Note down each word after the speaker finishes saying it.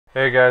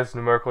Hey guys,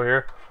 Numerical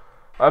here.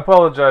 I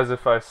apologize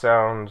if I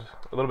sound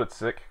a little bit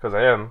sick, because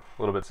I am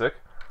a little bit sick.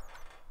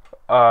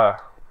 Uh,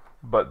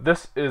 but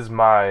this is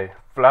my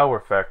flower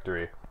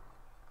factory.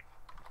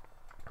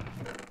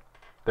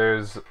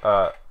 There's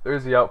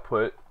the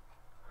output.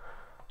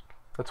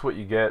 That's what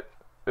you get.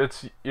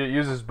 It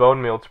uses bone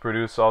meal to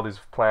produce all these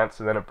plants,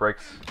 and then it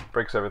breaks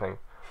everything.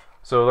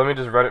 So let me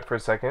just run it for a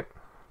second.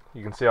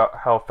 You can see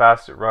how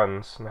fast it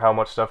runs and how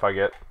much stuff I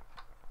get.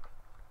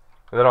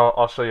 And then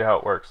I'll show you how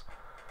it works.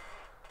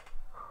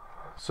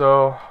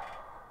 So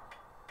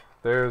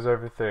there's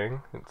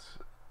everything. It's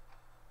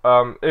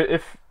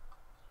if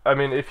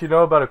you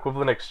know about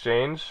equivalent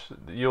exchange,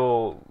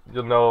 you'll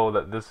know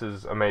that this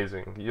is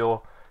amazing.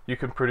 You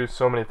can produce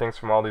so many things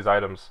from all these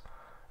items.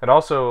 And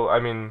also,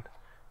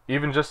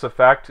 even just the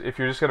fact, if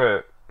you're just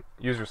gonna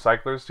use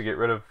recyclers to get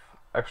rid of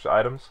extra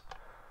items,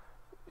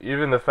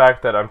 even the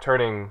fact that I'm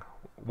turning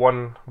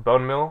one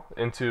bone meal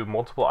into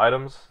multiple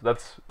items,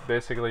 that's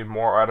basically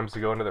more items to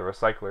go into the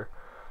recycler.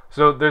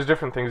 So there's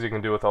different things you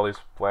can do with all these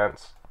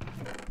plants.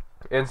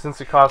 And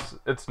since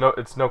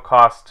it's no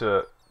cost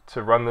to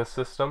run this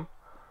system,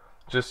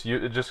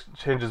 it just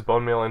changes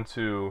bone meal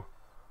into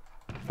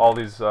all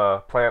these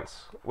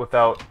plants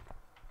without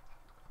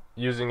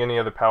using any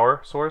other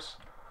power source.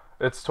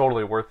 It's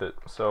totally worth it.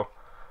 So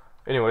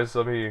anyways,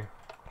 let me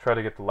try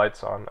to get the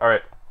lights on.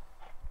 Alright.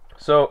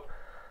 So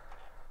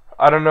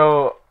I don't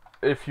know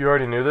if you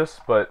already knew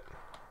this, but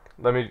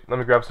let me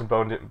grab some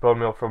bone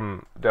meal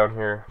from down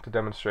here to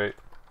demonstrate.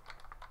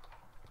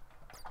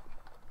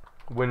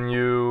 When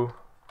you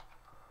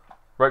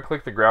right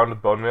click the ground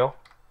with bone meal,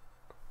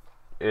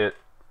 it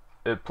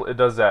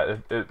does that.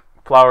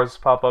 Flowers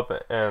pop up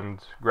and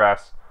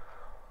grass.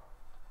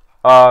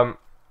 So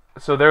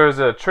there was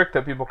a trick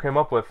that people came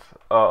up with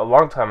a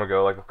long time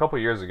ago, like a couple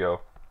years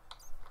ago,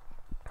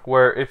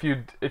 where if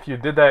you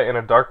did that in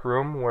a dark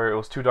room where it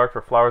was too dark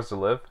for flowers to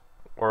live,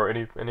 or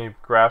any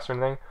grass or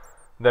anything,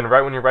 then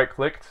right when you right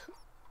clicked,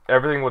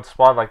 everything would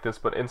spawn like this,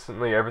 but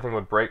instantly everything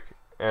would break.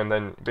 And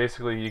then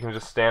basically you can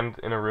just stand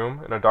in a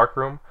room, in a dark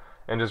room,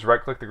 and just right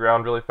click the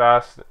ground really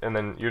fast, and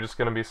then you're just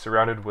going to be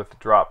surrounded with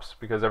drops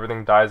because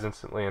everything dies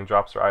instantly and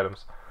drops are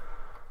items.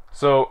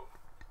 So,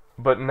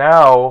 but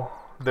now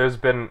there's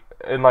been,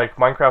 in like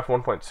Minecraft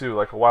 1.2,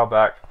 like a while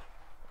back,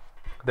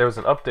 there was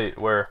an update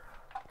where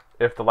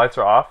if the lights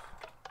are off,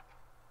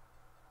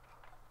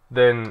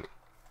 then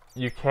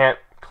you can't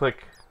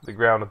click the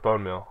ground with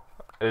bone meal.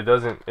 It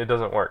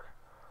doesn't work.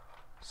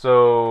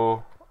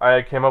 So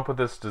I came up with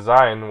this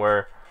design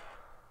where,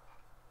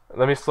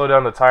 let me slow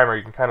down the timer,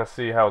 you can kind of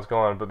see how it's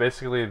going, but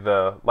basically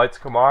the lights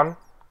come on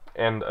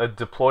and a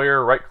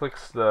deployer right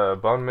clicks the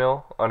bone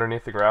meal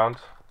underneath the ground,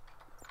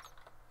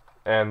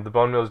 and the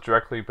bone meal is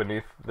directly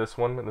beneath this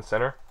one in the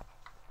center.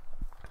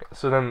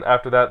 So then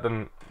after that,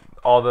 then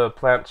all the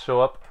plants show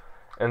up,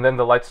 and then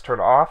the lights turn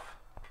off,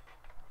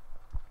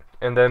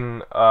 and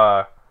then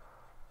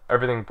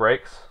everything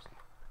breaks,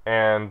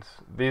 and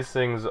these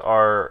things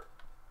are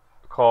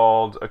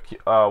called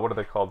what are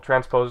they called?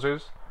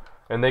 Transposers,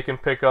 and they can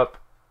pick up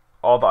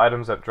all the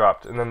items that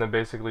dropped, and then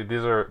basically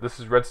this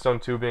is redstone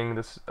tubing.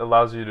 This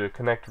allows you to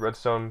connect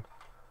redstone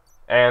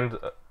and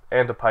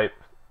a pipe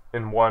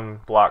in one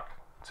block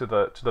to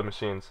the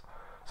machines.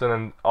 So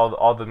then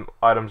all the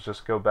items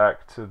just go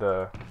back to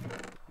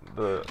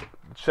the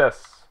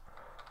chests.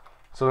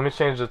 So let me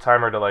change the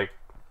timer to like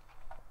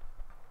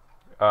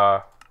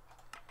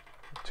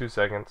 2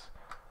 seconds,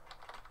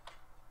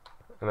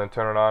 and then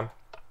turn it on.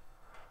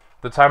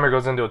 The timer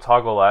goes into a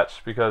toggle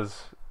latch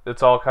because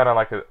it's all kind of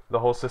like the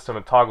whole system.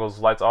 It toggles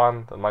lights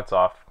on and lights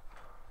off.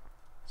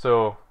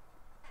 So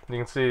you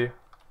can see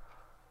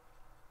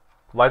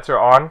lights are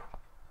on,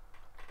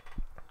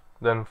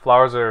 then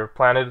flowers are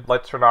planted,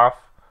 lights turn off,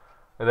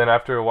 and then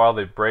after a while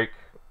they break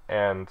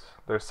and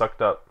they're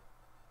sucked up.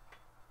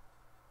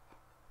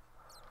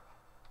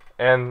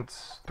 And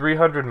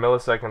 300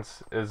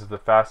 milliseconds is the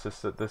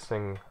fastest that this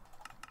thing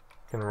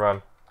can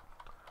run.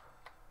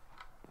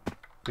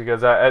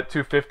 Because at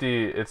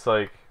 250, it's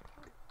like,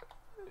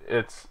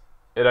 it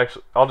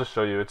actually, I'll just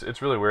show you,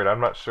 it's really weird. I'm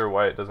not sure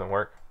why it doesn't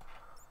work.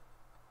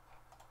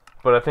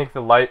 But I think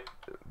the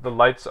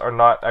lights are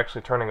not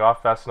actually turning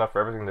off fast enough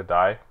for everything to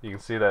die. You can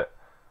see that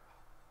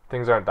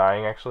things aren't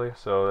dying actually,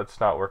 so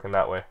it's not working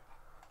that way.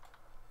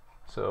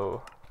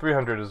 So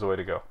 300 is the way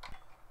to go.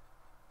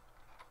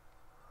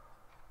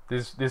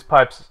 These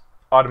pipes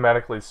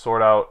automatically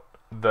sort out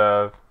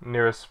the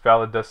nearest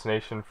valid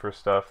destination for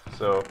stuff,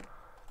 so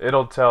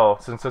it'll tell,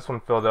 since this one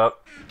filled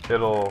up,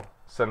 it'll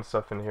send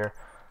stuff in here.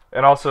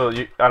 And also,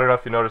 I don't know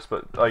if you noticed,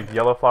 but like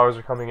yellow flowers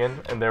are coming in,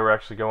 and they were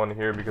actually going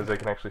here because they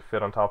can actually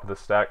fit on top of this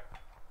stack.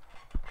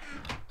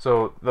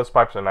 So those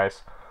pipes are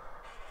nice.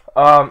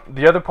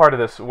 The other part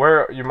of this,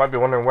 where you might be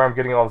wondering where I'm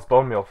getting all this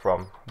bone meal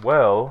from.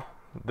 Well,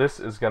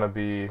 this is gonna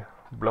be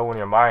blowing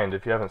your mind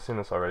if you haven't seen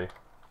this already.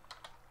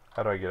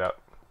 How do I get out?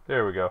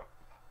 There we go.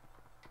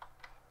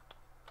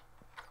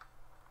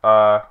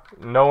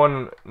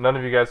 None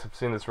of you guys have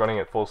seen this running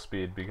at full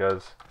speed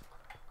because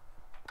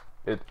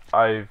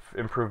I've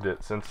improved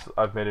it since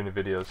I've made any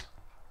videos.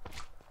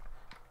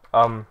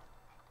 I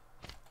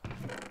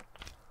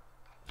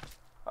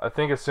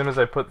think as soon as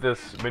I put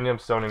this minium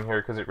stone in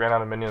here, because it ran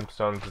out of minium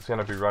stones, it's going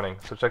to be running.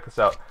 So check this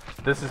out.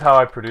 This is how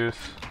I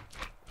produce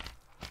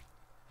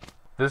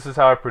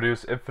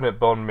infinite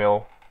bone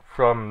meal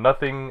from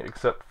nothing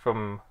except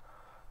from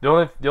the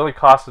only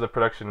cost of the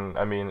production,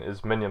 I mean,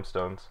 is minium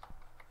stones.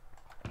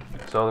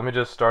 So let me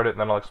just start it and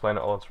then I'll explain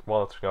it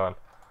while it's going.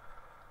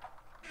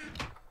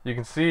 You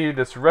can see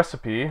this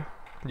recipe.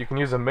 You can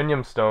use a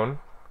minium stone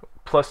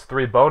plus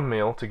 3 bone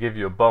meal to give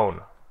you a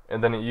bone,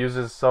 and then it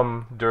uses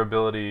some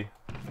durability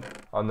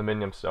on the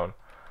minium stone.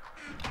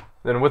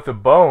 Then with the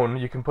bone,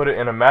 you can put it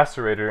in a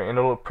macerator and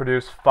it'll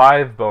produce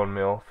 5 bone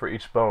meal for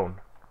each bone.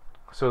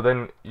 So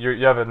then you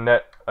have a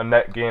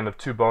net gain of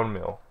 2 bone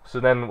meal. So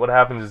then what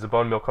happens is the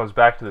bone meal comes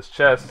back to this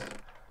chest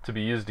to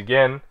be used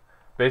again.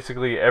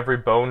 Basically every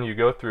bone you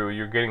go through,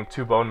 you're getting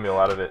 2 bone meal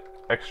out of it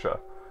extra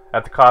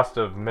at the cost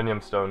of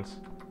minium stones.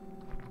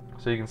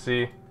 So you can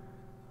see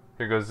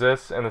here goes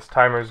this, and this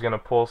timer is going to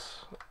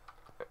pulse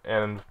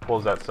and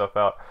pulls that stuff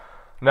out.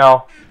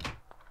 Now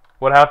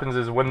what happens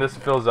is when this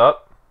fills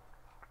up,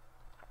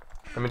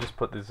 let me just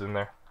put these in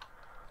there,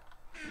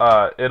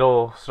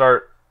 it'll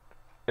start,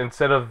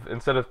 instead of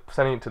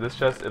sending it to this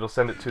chest, it'll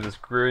send it to this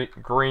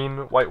green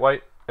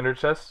white inner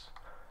chest,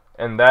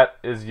 and that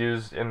is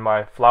used in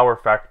my flour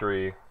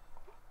factory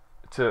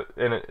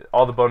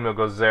all the bone meal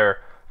goes there.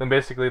 Then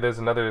basically there's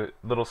another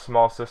little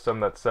small system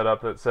that's set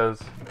up that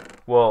says,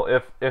 well,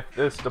 if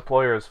this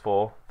deployer is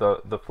full,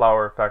 the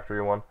flour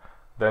factory one,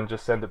 then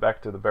just send it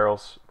back to the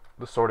barrels,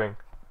 the sorting.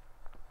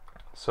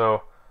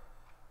 So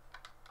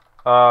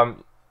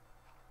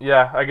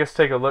yeah, I guess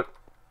take a look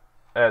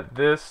at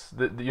this.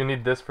 You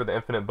need this for the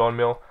infinite bone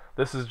meal.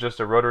 This is just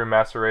a rotary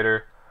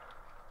macerator,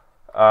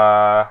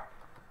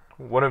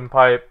 wooden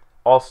pipe,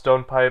 all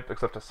stone pipe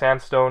except a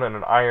sandstone and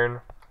an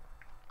iron.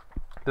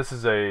 This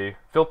is a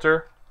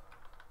filter.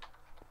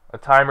 A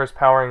timer is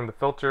powering the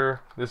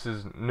filter. This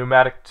is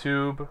pneumatic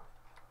tube,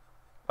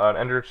 an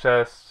ender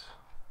chest,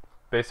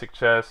 basic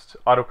chest,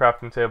 auto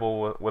crafting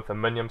table with a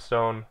minium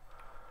stone,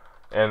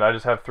 and I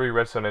just have 3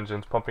 redstone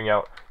engines pumping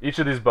out. Each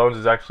of these bones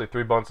is actually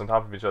 3 bones on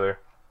top of each other.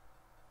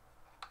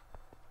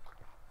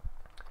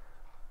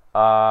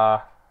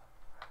 Let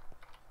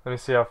me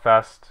see how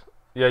fast.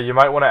 Yeah, you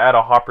might want to add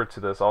a hopper to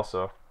this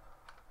also.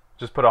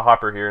 Just put a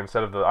hopper here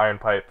instead of the iron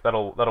pipe.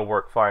 That'll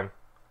work fine.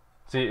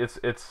 See, it's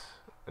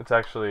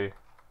actually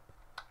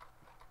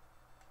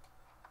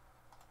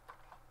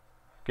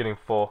getting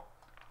full.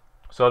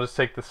 So I'll just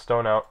take this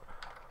stone out.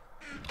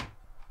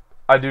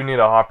 I do need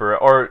a hopper,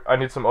 or I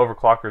need some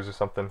overclockers or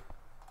something.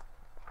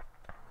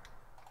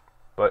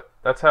 But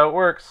that's how it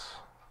works.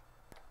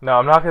 Now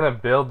I'm not going to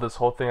build this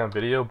whole thing on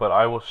video, but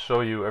I will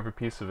show you every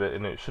piece of it,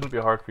 and it shouldn't be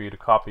hard for you to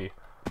copy.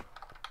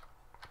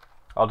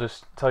 I'll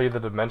just tell you the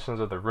dimensions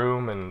of the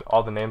room and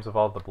all the names of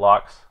all the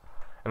blocks,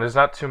 and there's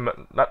not too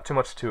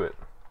much to it.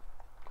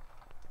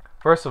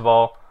 First of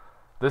all,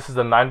 this is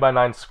a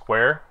 9x9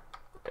 square,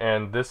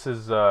 and this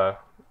is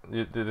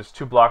there's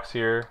 2 blocks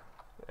here,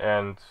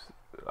 and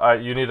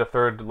you need a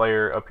 3rd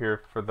layer up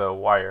here for the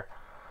wire.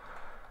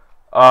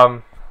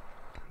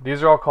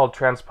 These are all called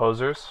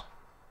transposers.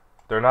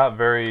 They're not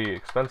very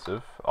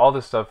expensive. All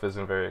this stuff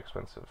isn't very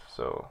expensive.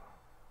 So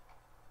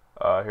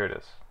here it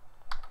is.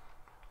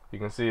 You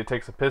can see it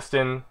takes a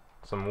piston,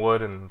 some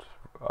wood, and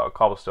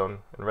cobblestone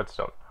and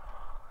redstone.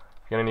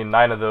 You're going to need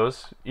 9 of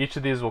those. Each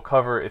of these will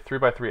cover a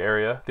 3x3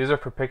 area. These are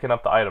for picking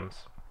up the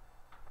items.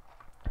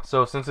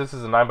 So since this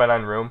is a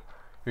 9x9 room,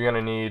 you're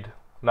going to need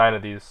 9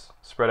 of these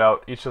spread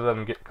out, each of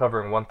them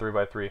covering 1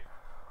 3x3.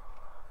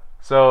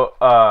 So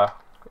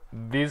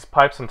these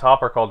pipes on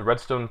top are called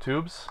redstone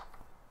tubes.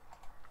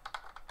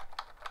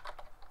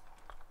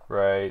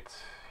 Right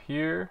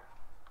here.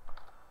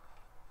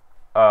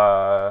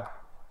 Well,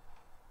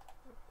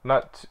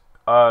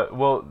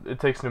 it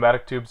takes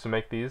pneumatic tubes to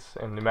make these,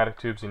 and pneumatic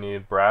tubes you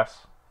need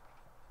brass.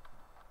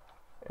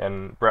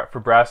 And for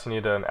brass you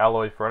need an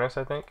alloy furnace,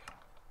 I think.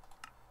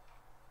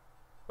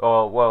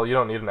 Oh, well, you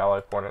don't need an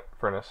alloy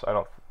furnace.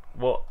 I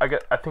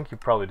think you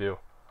probably do,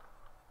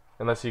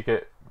 unless you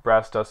get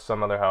brass dust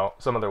some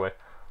other way.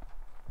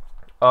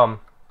 Let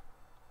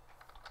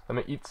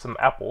me eat some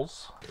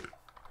apples.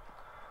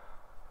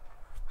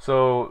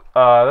 So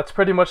that's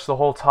pretty much the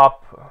whole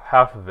top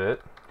half of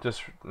it.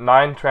 Just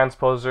 9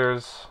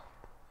 transposers,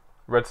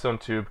 redstone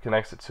tube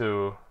connects it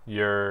to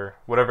your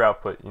whatever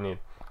output you need.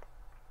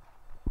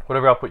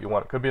 Whatever output you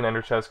want. It could be an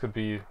ender chest, could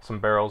be some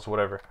barrels,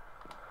 whatever.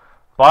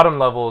 Bottom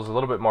level is a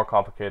little bit more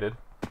complicated.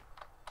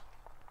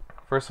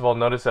 First of all,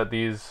 notice that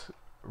these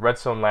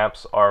redstone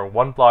lamps are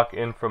 1 block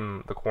in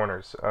from the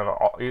corners,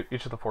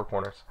 each of the 4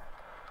 corners.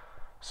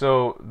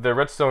 So the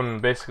redstone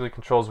basically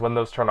controls when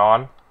those turn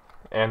on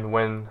and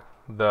when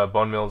the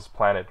bone meal is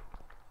planted.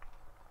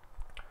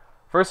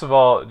 First of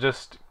all,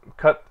 just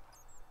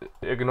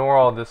ignore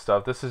all this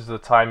stuff. This is the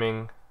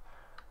timing.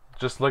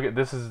 Just look at,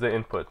 this is the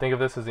input. Think of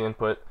this as the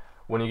input.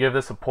 When you give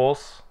this a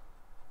pulse,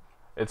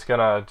 it's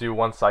gonna do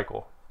 1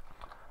 cycle.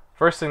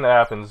 First thing that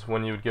happens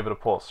when you would give it a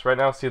pulse. Right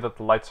now, see that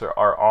the lights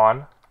are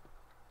on.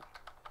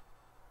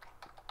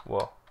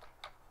 well,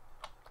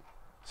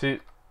 see,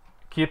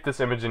 keep this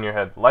image in your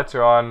head. Lights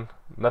are on,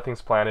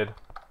 nothing's planted.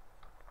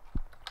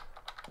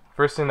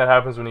 First thing that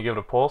happens when you give it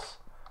a pulse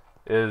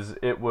is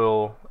it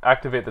will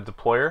activate the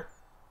deployer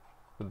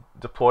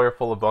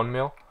full of bone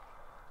meal,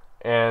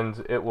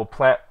 and it will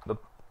plant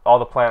all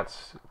the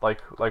plants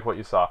like what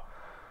you saw.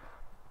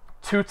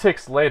 2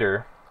 ticks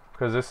later,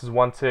 because this is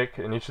 1 tick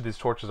and each of these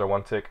torches are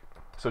 1 tick,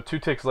 so 2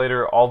 ticks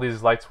later all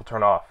these lights will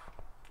turn off.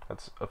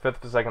 That's a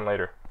fifth of a second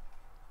later,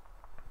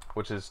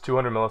 which is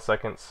 200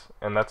 milliseconds,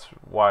 and that's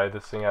why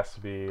this thing has to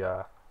be,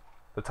 the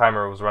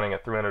timer was running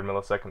at 300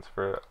 milliseconds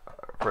for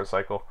a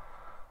cycle.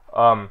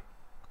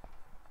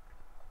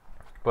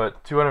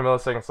 But 200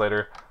 milliseconds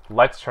later,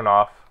 lights turn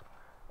off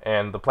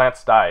and the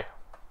plants die.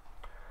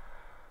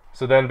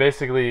 So then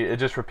basically it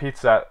just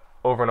repeats that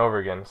over and over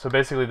again. So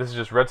basically this is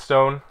just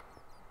redstone,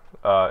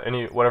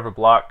 whatever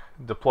block,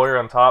 deployer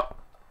on top,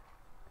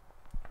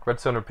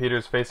 redstone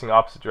repeaters facing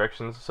opposite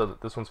directions, so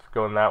that this one's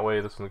going that way,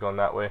 this one's going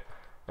that way,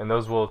 and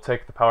those will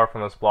take the power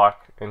from this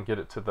block and get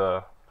it to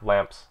the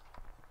lamps.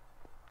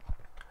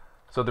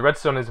 So the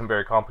redstone isn't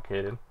very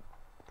complicated.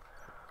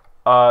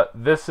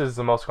 This is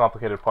the most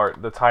complicated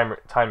part, the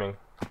timing.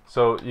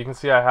 So you can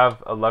see I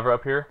have a lever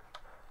up here.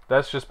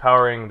 That's just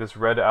powering this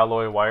red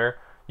alloy wire.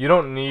 You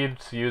don't need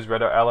to use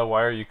red alloy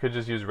wire, you could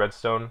just use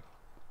redstone.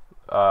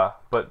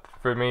 But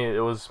for me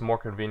it was more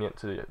convenient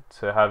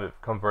to have it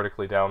come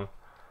vertically down.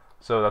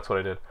 So that's what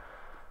I did.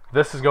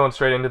 This is going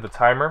straight into the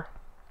timer,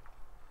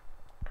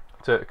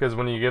 because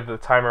when you give the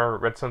timer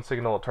redstone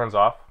signal it turns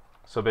off.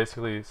 So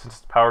basically, since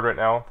it's powered right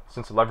now,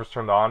 since the lever's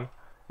turned on,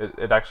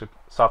 it actually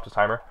stops the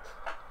timer.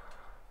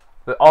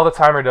 All the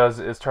timer does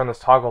is turn this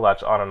toggle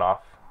latch on and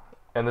off,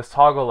 and this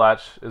toggle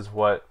latch is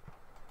what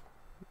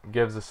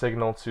gives the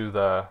signal to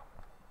that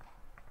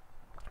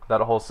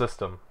whole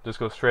system. Just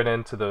goes straight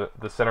into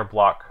the center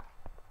block.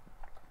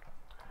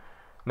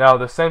 Now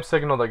the same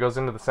signal that goes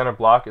into the center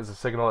block is the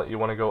signal that you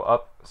want to go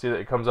up. See that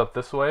it comes up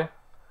this way,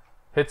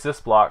 hits this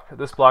block.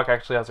 This block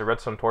actually has a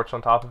redstone torch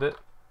on top of it,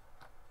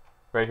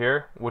 right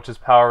here, which is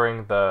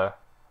powering the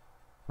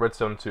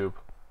redstone tube.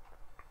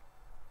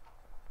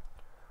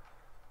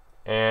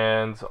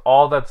 And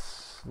all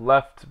that's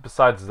left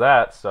besides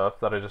that stuff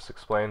that I just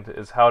explained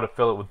is how to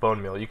fill it with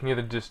bone meal. You can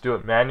either just do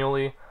it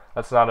manually,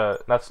 that's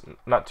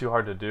not too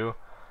hard to do,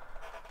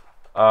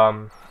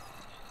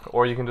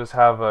 or you can just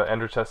have an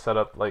ender chest set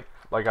up like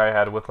I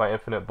had with my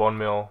infinite bone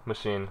meal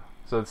machine.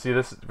 So see,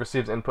 this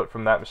receives input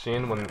from that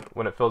machine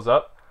when it fills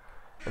up,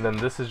 and then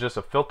this is just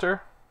a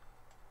filter,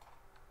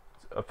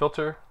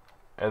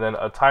 and then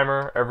a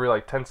timer. Every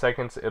like 10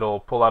 seconds it'll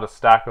pull out a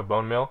stack of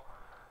bone meal,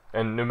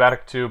 and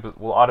pneumatic tube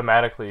will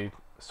automatically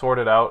sort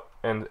it out,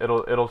 and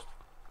it'll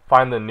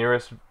find the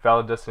nearest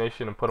valid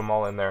destination and put them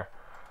all in there.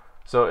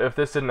 So if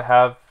this didn't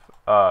have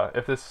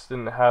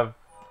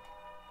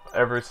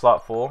every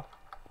slot full,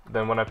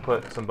 then when I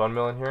put some bone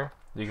meal in here,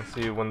 you can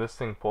see when this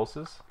thing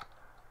pulses,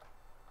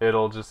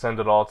 it'll just send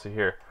it all to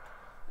here.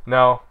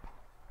 Now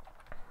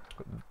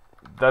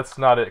that's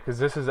not it, because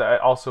this is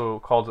also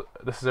called,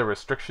 this is a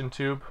restriction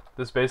tube.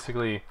 This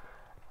basically,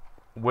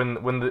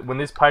 when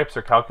these pipes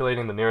are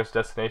calculating the nearest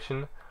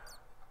destination,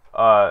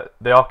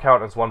 they all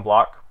count as one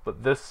block,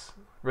 but this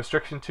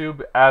restriction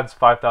tube adds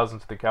 5,000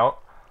 to the count.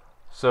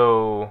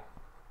 So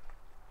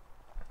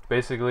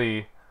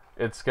basically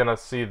it's gonna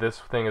see this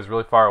thing is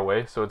really far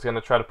away, so it's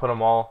gonna try to put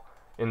them all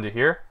into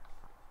here.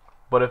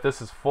 But if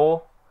this is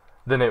full,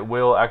 then it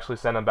will actually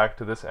send them back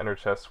to this ender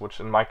chest, which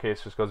in my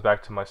case just goes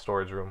back to my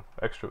storage room,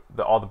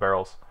 all the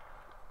barrels.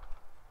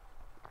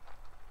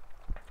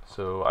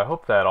 So I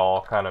hope that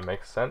all kind of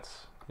makes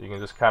sense. You can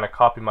just kind of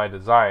copy my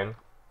design.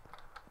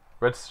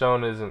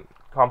 Redstone isn't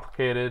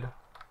complicated.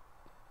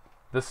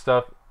 This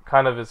stuff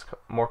kind of is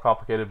more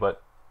complicated,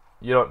 but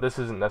this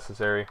isn't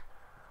necessary.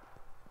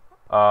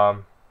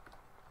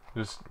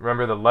 Just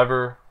remember the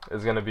lever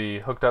is going to be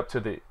hooked up to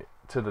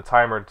the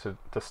timer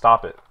to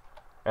stop it.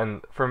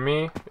 And for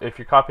me, if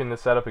you're copying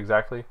this setup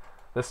exactly,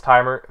 this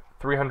timer,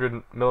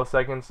 300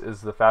 milliseconds is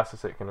the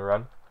fastest it can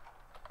run.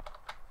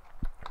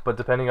 But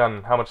depending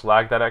on how much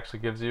lag that actually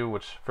gives you,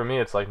 which for me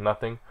it's like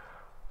nothing,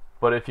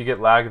 but if you get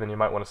lag then you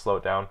might want to slow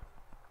it down.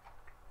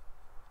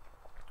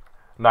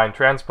 9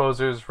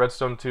 transposers,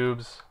 redstone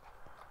tubes,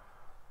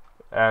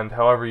 and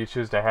however you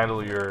choose to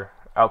handle your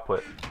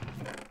output.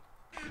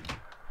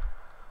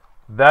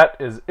 That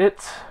is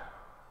it.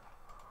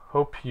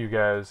 Hope you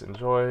guys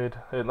enjoyed.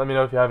 Hey, let me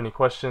know if you have any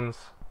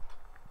questions,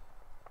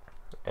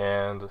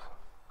 and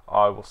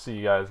I will see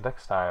you guys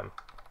next time.